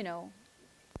 you know.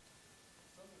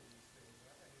 Some of these things,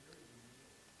 I mean, they're unique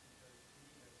because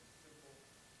reading is a simple,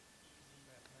 easy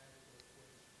mathematical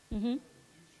equation. Mm-hmm.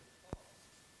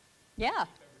 Yeah.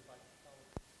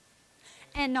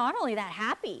 And not only that,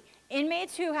 happy.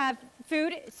 Inmates who have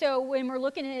food, so when we're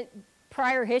looking at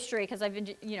prior history, because I've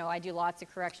been, you know, I do lots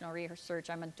of correctional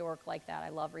research. I'm a dork like that. I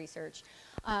love research.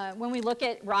 When we look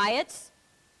at riots,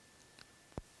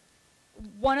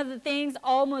 one of the things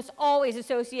almost always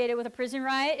associated with a prison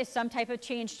riot is some type of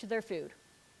change to their food.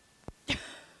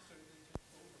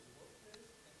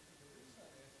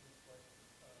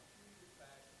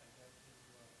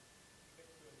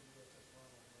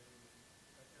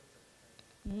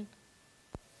 Mm-hmm. I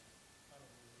don't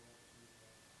really want to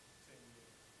say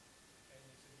anything. And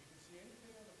he said, you can see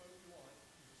anything on the boat you want,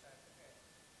 you just have to ask.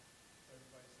 So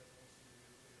everybody said, I want to see the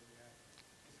nuclear reactor.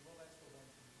 He said, well, that's the one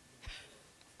from you can consider.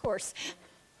 Of course.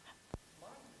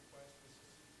 My request was to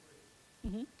see three.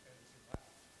 Mm-hmm. And he said, wow.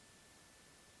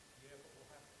 Yeah, but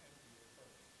we'll have to empty it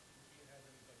first. We can't have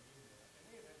anybody in there. And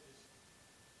they had this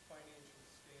financial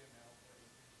scam out where you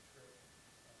could trip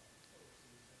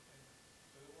overseas. And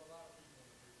so there were a lot of people in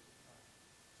the bridge at the time.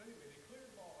 So anyway, they cleared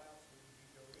them all out so we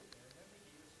could go in there, and then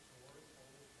they gave us a tour and told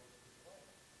us what it was like.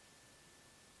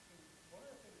 And one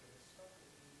of the things that has stuck with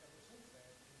me ever since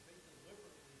then is they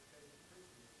deliberately fed the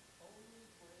prisoners only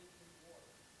bread and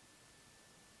water.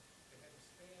 They had to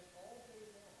stand all day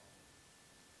long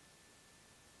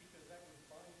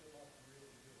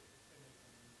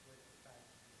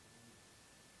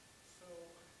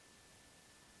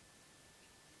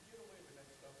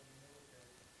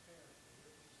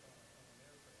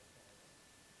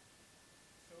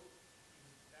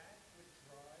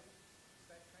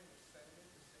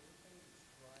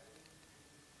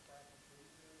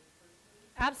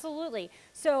Absolutely.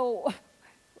 So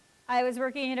I was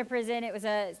working in a prison. It was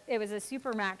a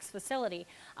supermax facility,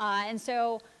 and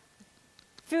so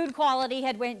food quality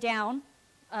had went down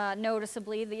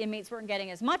noticeably. The inmates weren't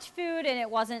getting as much food, and it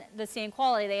wasn't the same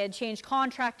quality. They had changed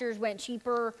contractors, went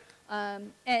cheaper,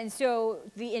 and so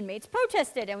the inmates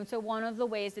protested. And so one of the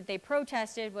ways that they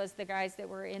protested was the guys that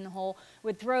were in the hole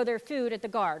would throw their food at the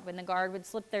guard. When the guard would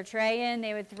slip their tray in,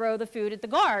 they would throw the food at the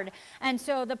guard. And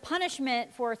so the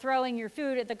punishment for throwing your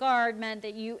food at the guard meant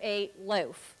that you ate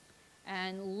loaf.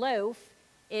 And loaf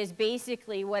is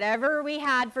basically whatever we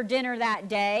had for dinner that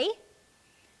day,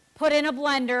 put in a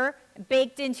blender,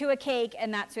 baked into a cake,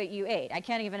 and that's what you ate. I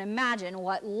can't even imagine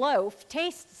what loaf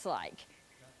tastes like.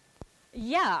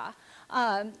 Yeah.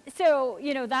 So,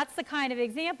 you know, that's the kind of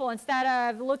example. Instead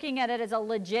of looking at it as a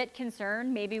legit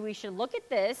concern, maybe we should look at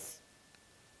this.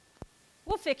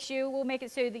 We'll fix you. We'll make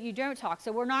it so that you don't talk.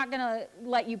 So we're not going to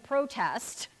let you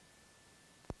protest,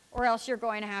 or else you're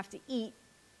going to have to eat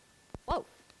loaf.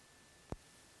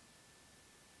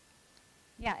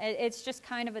 Yeah, it's just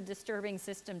kind of a disturbing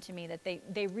system to me that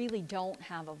they really don't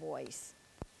have a voice.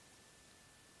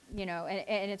 You know,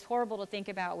 and it's horrible to think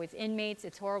about with inmates.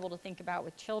 It's horrible to think about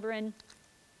with children.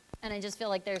 And I just feel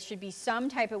like there should be some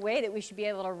type of way that we should be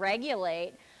able to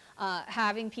regulate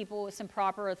having people with some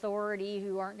proper authority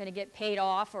who aren't going to get paid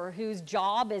off or whose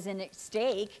job isn't at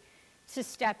stake to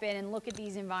step in and look at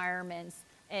these environments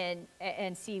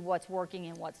and see what's working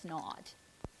and what's not.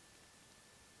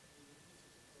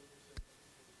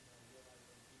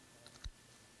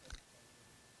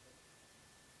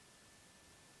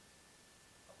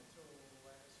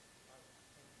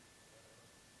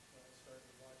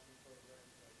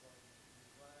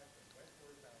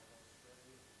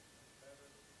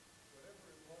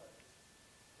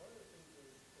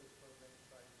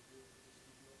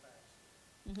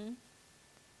 Mm-hmm.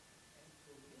 And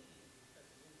for me, as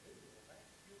an individual, that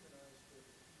humanized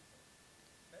those people.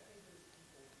 That made those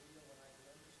people real, and I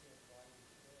could understand why they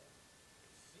were there.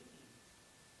 It seems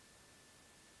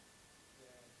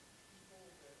that people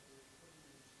that were putting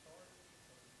in charge of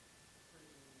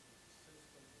prisons or the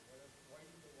system or whatever,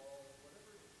 writing the law,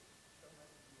 whatever it is, don't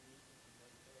have to be anything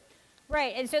right there.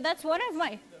 Right, and so that's one of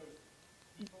my...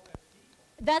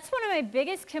 That's one of my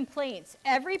biggest complaints.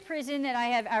 Every prison that I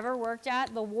have ever worked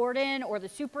at, the warden or the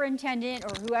superintendent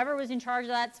or whoever was in charge of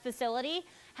that facility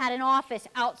had an office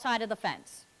outside of the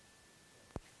fence.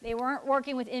 They weren't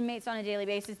working with inmates on a daily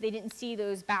basis. They didn't see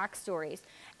those backstories.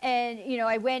 And, you know,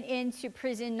 I went into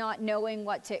prison not knowing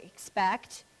what to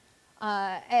expect.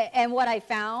 And what I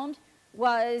found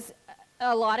was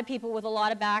a lot of people with a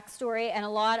lot of backstory and a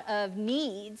lot of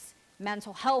needs,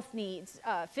 mental health needs,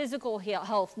 physical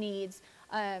health needs,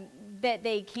 that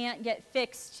they can't get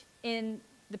fixed in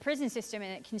the prison system,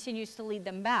 and it continues to lead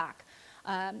them back.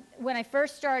 When I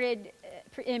first started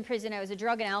in prison, I was a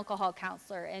drug and alcohol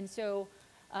counselor, and so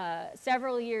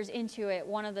several years into it,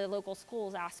 one of the local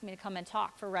schools asked me to come and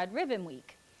talk for Red Ribbon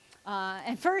Week.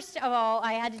 And first of all,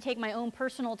 I had to take my own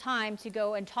personal time to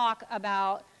go and talk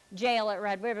about jail at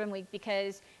Red Ribbon Week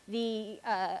because the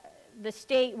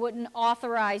state wouldn't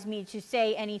authorize me to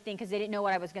say anything because they didn't know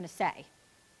what I was going to say.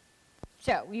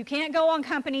 So you can't go on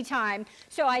company time.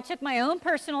 So I took my own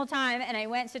personal time and I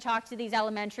went to talk to these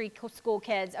elementary school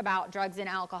kids about drugs and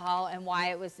alcohol and why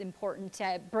it was important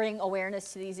to bring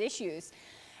awareness to these issues.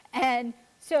 And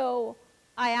so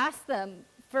I asked them,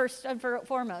 first and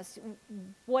foremost,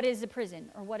 what is a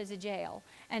prison or what is a jail?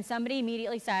 And somebody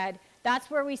immediately said, that's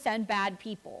where we send bad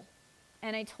people.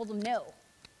 And I told them, no,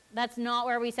 that's not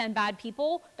where we send bad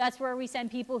people. That's where we send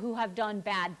people who have done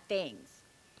bad things.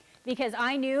 Because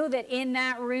I knew that in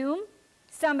that room,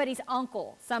 somebody's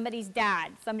uncle, somebody's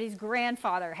dad, somebody's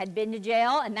grandfather had been to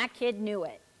jail, and that kid knew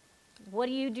it. What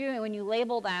are you doing when you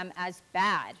label them as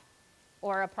bad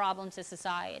or a problem to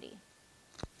society?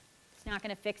 It's not going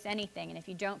to fix anything, and if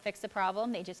you don't fix the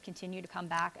problem, they just continue to come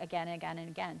back again and again and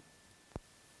again.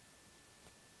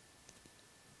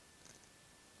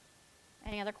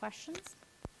 Any other questions?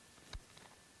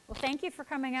 Well, thank you for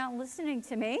coming out and listening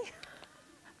to me.